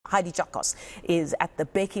Heidi Giokos is at the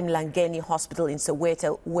Bheki Mlangeni Hospital in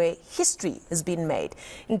Soweto, where history has been made.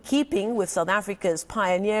 In keeping with South Africa's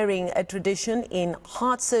pioneering tradition in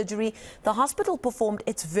heart surgery, the hospital performed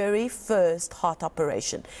its very first heart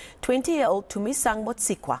operation. 20-year-old Thumisang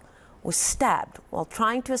Motsikwa was stabbed while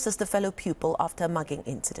trying to assist a fellow pupil after a mugging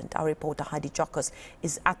incident. Our reporter Heidi Giokos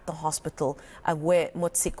is at the hospital where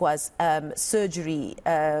Motsikwa's surgery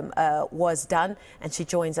was done, and she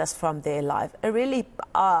joins us from there live. A really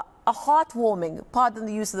a heartwarming, pardon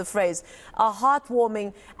the use of the phrase, a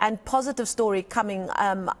heartwarming and positive story coming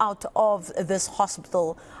out of this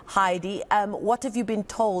hospital, Heidi. What have you been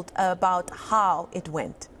told about how it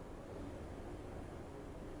went?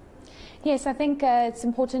 Yes, I think it's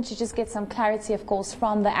important to just get some clarity, of course,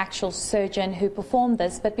 from the actual surgeon who performed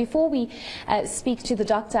this. But before we speak to the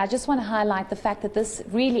doctor, I just want to highlight the fact that this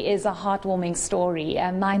really is a heartwarming story,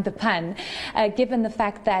 mind the pun, given the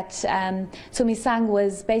fact that Thumisang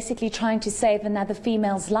was basically trying to save another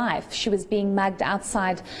female's life. She was being mugged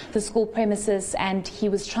outside the school premises, and he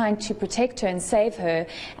was trying to protect her and save her,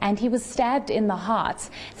 and he was stabbed in the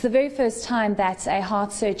heart. It's the very first time that a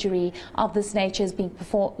heart surgery of this nature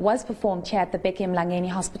was performed here at the Bheki Mlangeni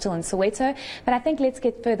Hospital in Soweto. But I think let's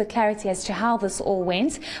get further clarity as to how this all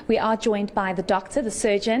went. We are joined by the doctor, the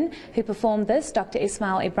surgeon who performed this, Dr.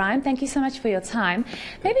 Ismail Ibrahim. Thank you so much for your time.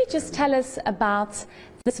 Maybe just tell us about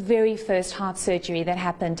this very first heart surgery that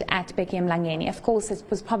happened at Bheki Mlangeni. Of course, it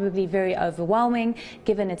was probably very overwhelming,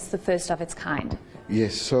 given it's the first of its kind.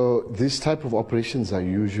 Yes, so this type of operations are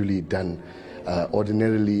usually done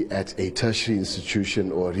ordinarily at a tertiary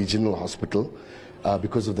institution or a regional hospital,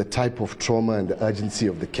 because of the type of trauma and the urgency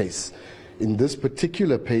of the case. In this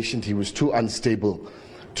particular patient, he was too unstable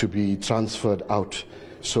to be transferred out,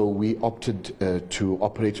 so we opted to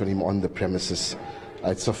operate on him on the premises.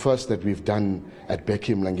 It's the first that we've done at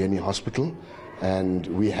Bheki Mlangeni Hospital, and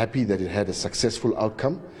we're happy that it had a successful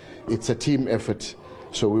outcome. It's a team effort,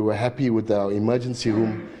 so we were happy with our emergency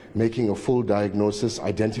room making a full diagnosis,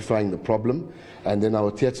 identifying the problem, and then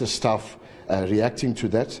our theatre staff reacting to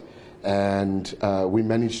that. And we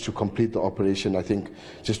managed to complete the operation, I think,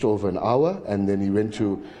 just over an hour, and then he went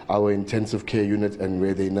to our intensive care unit, and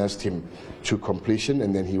where they nursed him to completion,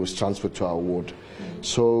 and then he was transferred to our ward.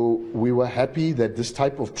 So we were happy that this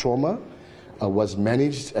type of trauma was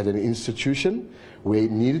managed at an institution where it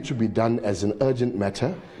needed to be done as an urgent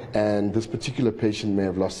matter, and this particular patient may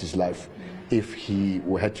have lost his life if he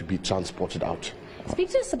had to be transported out.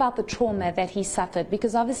 Speak to us about the trauma that he suffered,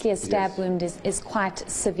 because obviously a stab wound is quite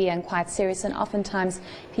severe and quite serious, and oftentimes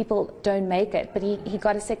people don't make it. But he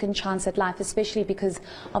got a second chance at life, especially because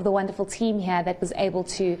of the wonderful team here that was able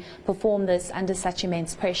to perform this under such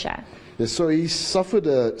immense pressure. Yes, so he suffered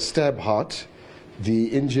a stab heart. The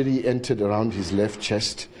injury entered around his left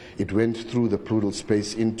chest. It went through the pleural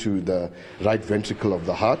space into the right ventricle of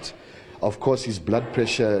the heart. Of course, his blood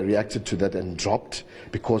pressure reacted to that and dropped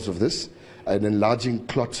because of this. An enlarging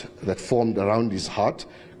clot that formed around his heart,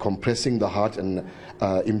 compressing the heart and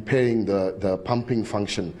impairing the pumping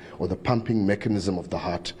function or the pumping mechanism of the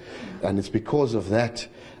heart. And it's because of that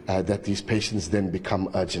that these patients then become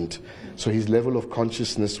urgent. So his level of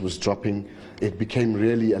consciousness was dropping. It became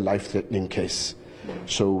really a life-threatening case.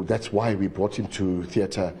 So that's why we brought him to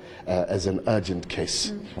theatre as an urgent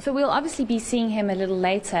case. So we'll obviously be seeing him a little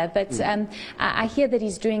later, but I hear that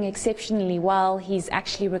he's doing exceptionally well. He's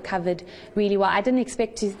actually recovered really well. I didn't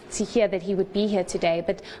expect to hear that he would be here today,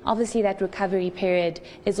 but obviously that recovery period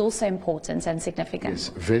is also important and significant. Yes,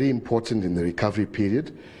 very important in the recovery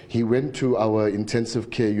period. He went to our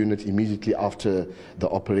intensive care unit immediately after the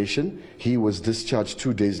operation. He was discharged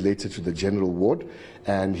 2 days later to the general ward,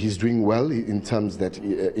 and he's doing well in terms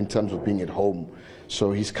of being at home.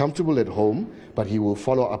 So he's comfortable at home, but he will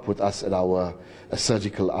follow up with us at our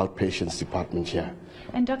surgical outpatients department here.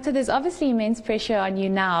 And doctor, there's obviously immense pressure on you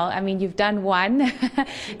now. I mean, you've done one.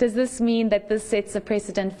 Does this mean that this sets a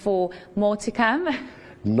precedent for more to come?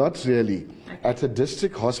 Not really. At a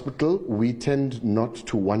district hospital, we tend not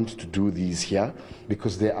to want to do these here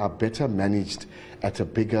because they are better managed at a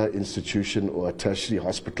bigger institution or a tertiary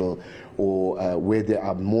hospital, or where there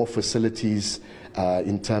are more facilities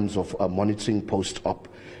in terms of monitoring post-op.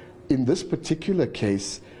 In this particular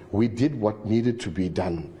case, we did what needed to be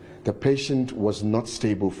done. The patient was not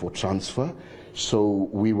stable for transfer, so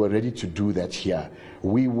we were ready to do that here.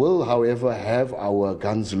 We will, however, have our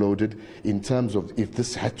guns loaded in terms of if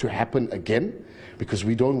this had to happen again, because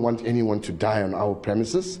we don't want anyone to die on our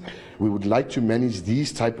premises. We would like to manage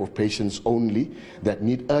these type of patients only that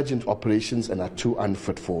need urgent operations and are too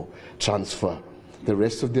unfit for transfer. The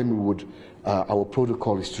rest of them, our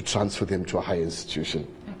protocol is to transfer them to a higher institution.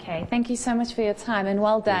 Okay, thank you so much for your time, and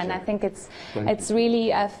well done. I think it's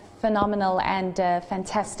really phenomenal and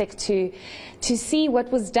fantastic to see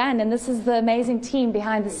what was done, and this is the amazing team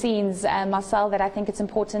behind the scenes, Marcel, that I think it's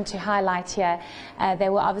important to highlight here. They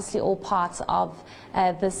were obviously all parts of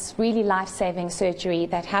this really life-saving surgery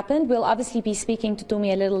that happened. We'll obviously be speaking to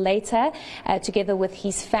Tumi a little later together with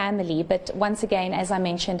his family, but once again, as I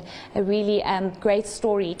mentioned, a really great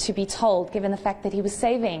story to be told, given the fact that he was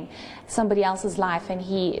saving somebody else's life and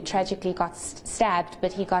he tragically got stabbed,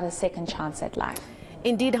 but he got a second chance at life.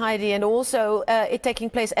 Indeed, Heidi, and also it taking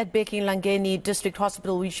place at Bheki Mlangeni District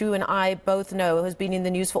Hospital, which you and I both know has been in the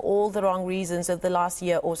news for all the wrong reasons of the last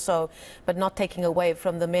year or so, but not taking away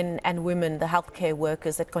from the men and women, the healthcare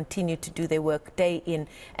workers that continue to do their work day in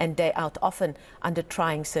and day out, often under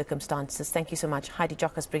trying circumstances. Thank you so much, Heidi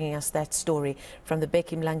Giokos, bringing us that story from the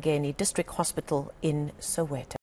Bheki Mlangeni District Hospital in Soweto.